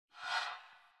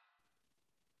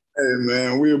Hey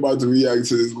man, we're about to react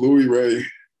to this Louie Ray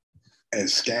and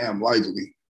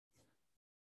Scammlikeelyy.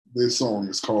 This song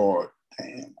is called, damn,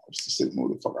 I was just sitting move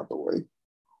the fuck out the way.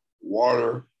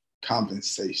 Water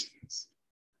Compensations.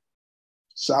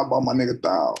 Shout out by my nigga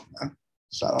Thou, man.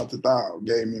 Shout out to Thou.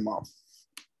 Gave me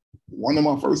one of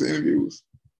my first interviews.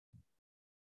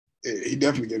 Yeah, he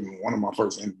definitely gave me one of my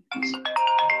first interviews.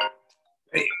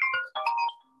 Hey.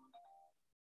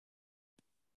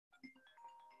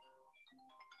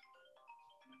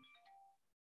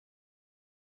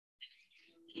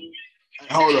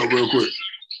 Hold up real quick.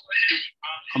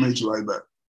 I'm gonna hit you right back.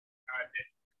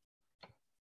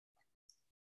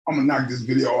 I'm gonna knock this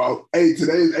video out. Hey,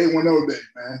 today's 810 day,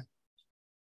 man.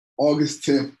 August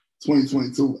 10th,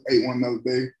 2022, 810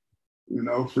 day. You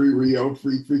know, free Rio,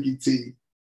 free Freaky T.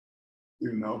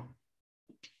 You know.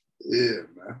 Yeah,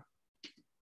 man.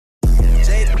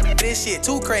 Jay, this shit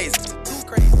too crazy. Too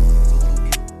crazy.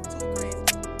 Too crazy.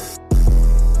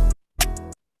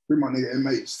 Free my nigga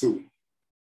MH too.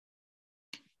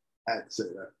 I had to say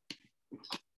that. Is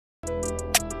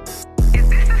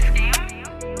this a scam?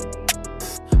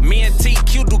 Me and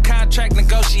TQ do contract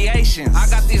negotiations. I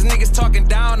got these niggas talking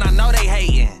down, I know they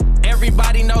hating.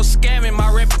 Everybody knows scamming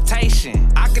my reputation.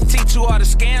 I can teach you all the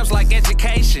scams like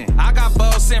education. I got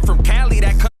bows sent from Cali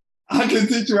that I can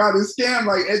teach you how to scam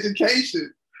like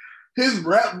education. His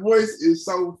rap voice is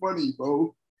so funny,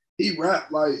 bro. He rap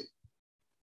like,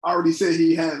 I already said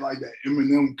he had like that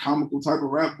Eminem comical type of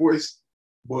rap voice,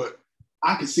 but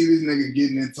I could see this nigga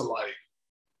getting into like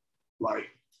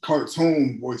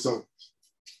cartoon voiceovers.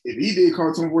 If he did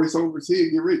cartoon voiceovers,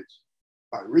 he'd get rich.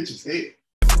 Like rich as hell.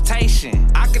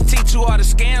 I can teach you all the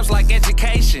scams like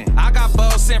education. I got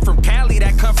bows sent from Cali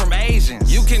that come from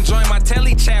Asians. You can join my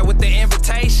tele chat with the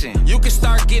invitation. You can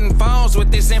start getting phones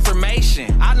with this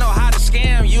information. I know how to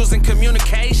scam using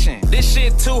communication. This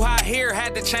shit too hot here,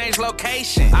 had to change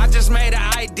location. I just made an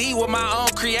ID with my own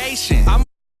creation.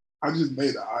 I just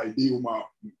made an ID with my,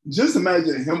 just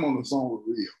imagine him on the song with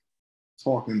Rio,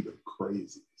 talking the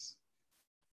craziest.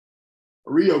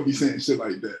 Rio be saying shit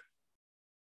like that.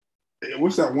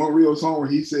 What's that one Rio song where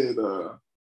he said,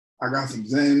 I got some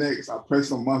Xanax, I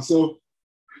pressed on myself?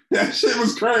 That shit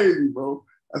was crazy, bro.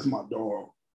 That's my dog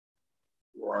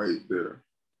right there.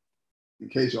 In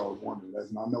case y'all was wondering,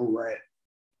 that's not no rat,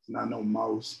 it's not no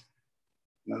mouse,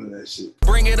 none of that shit.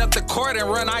 Bring it up to court and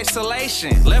run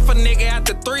isolation. Left a nigga at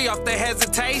the 3 off the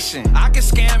hesitation. I can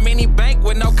scam any bank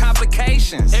with no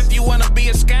complications. If you wanna be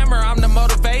a scammer, I'm the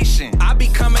motivation. I be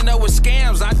coming up with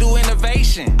scams, I do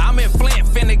innovation. I'm in Flint,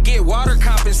 finna get water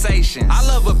compensation. I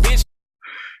love a bitch.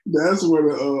 That's where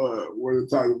the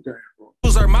title came from.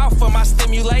 Use her mouth for my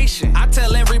stimulation. I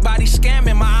tell everybody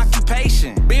scamming my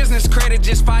occupation. Business credit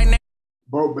just finance.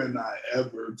 Bro better not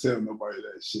ever tell nobody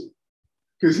that shit.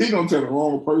 Cause he gonna tell the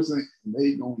wrong person and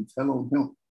they gonna tell on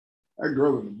him. That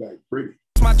girl in the back pretty.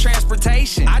 My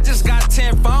transportation. I just got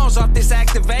 10 phones off this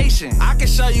activation. I can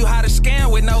show you how to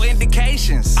scam with no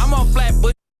indications. I'm on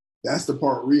Flatbush. That's the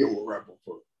part Rio will rap on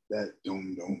for. That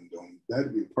dum.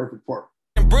 That'd be a perfect part.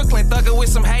 In Brooklyn, thugging with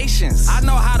some Haitians. I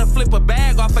know how to flip a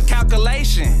bag off a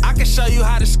calculation. I can show you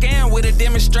how to scam with a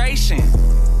demonstration.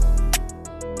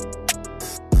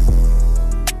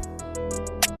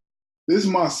 This is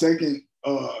my second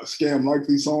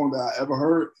Scammlikeelyy song that I ever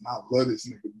heard, and I love this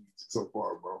nigga music so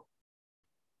far, bro.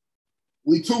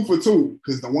 We 2 for 2,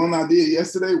 because the one I did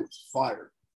yesterday was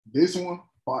fire. This one,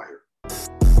 fire.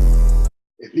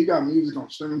 If he got music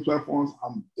on streaming platforms,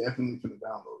 I'm definitely finna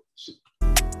download this shit.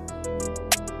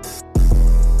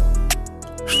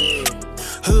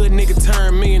 Hood nigga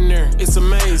turned millionaire, it's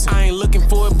amazing. I ain't looking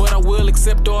for it, but I will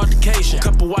accept the altercation.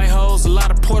 Couple white hoes, a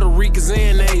lot of Puerto Ricans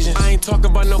and Asians. I ain't talking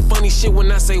about no funny shit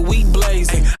when I say we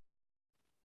blazing.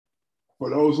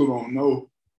 For those who don't know,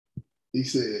 he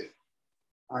said,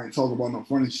 I ain't talking about no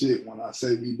funny shit when I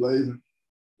say we blazing.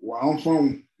 Where I'm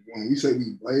from, when we say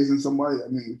we blazing somebody,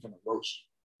 that means we finna roast you.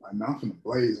 Like, man, I'm finna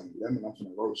blaze on you. That means I'm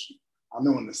finna roast you. I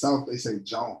know in the South, they say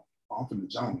John. I'm finna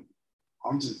John you.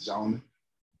 I'm just Johning.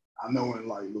 I know in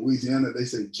like Louisiana, they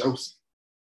say Joseph.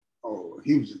 Oh,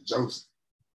 he was just Joseph.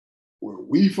 Where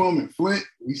we from in Flint,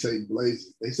 we say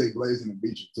blazing. They say blazing and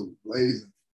Beecher too.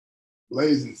 Blazing.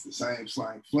 Blazing is the same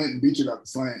slang. Flint and Beecher got the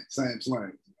same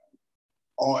slang.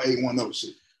 All 810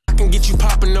 shit. I can get you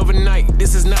popping overnight.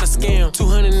 This is not a scam.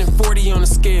 240 on the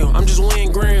scale. I'm just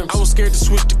weighing grams. I was scared to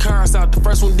switch the cars out. The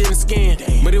first one didn't scan.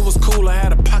 But it was cool. I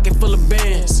had a pocket full of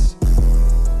bands.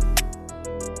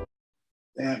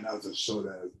 Damn, that was a short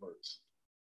ass verse.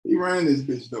 He ran this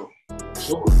bitch though.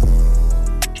 Short.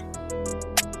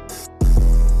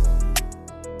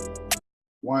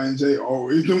 YNJ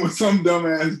always doing some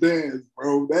dumbass dance,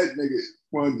 bro. That nigga is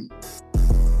funny.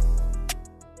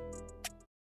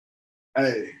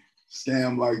 Hey,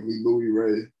 Scammlikeelyy, Louie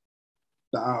Ray,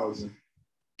 1,000.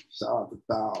 Shout out to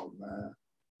 1,000, man.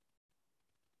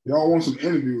 Y'all want some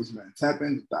interviews, man? Tap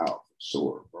into 1,000 for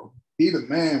sure, bro. He the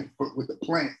man with the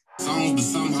plant. Songs, but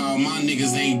somehow my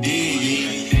niggas ain't dead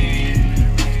yet.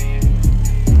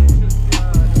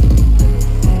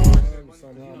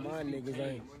 Somehow my niggas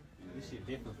ain't.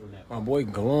 My boy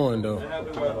glowing though.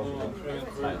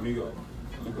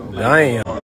 Damn.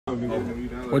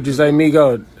 What'd you say,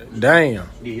 Migo? Damn.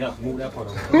 Niggas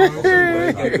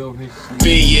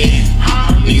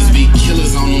be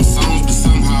killers on them songs, but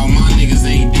somehow my niggas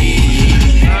ain't dead.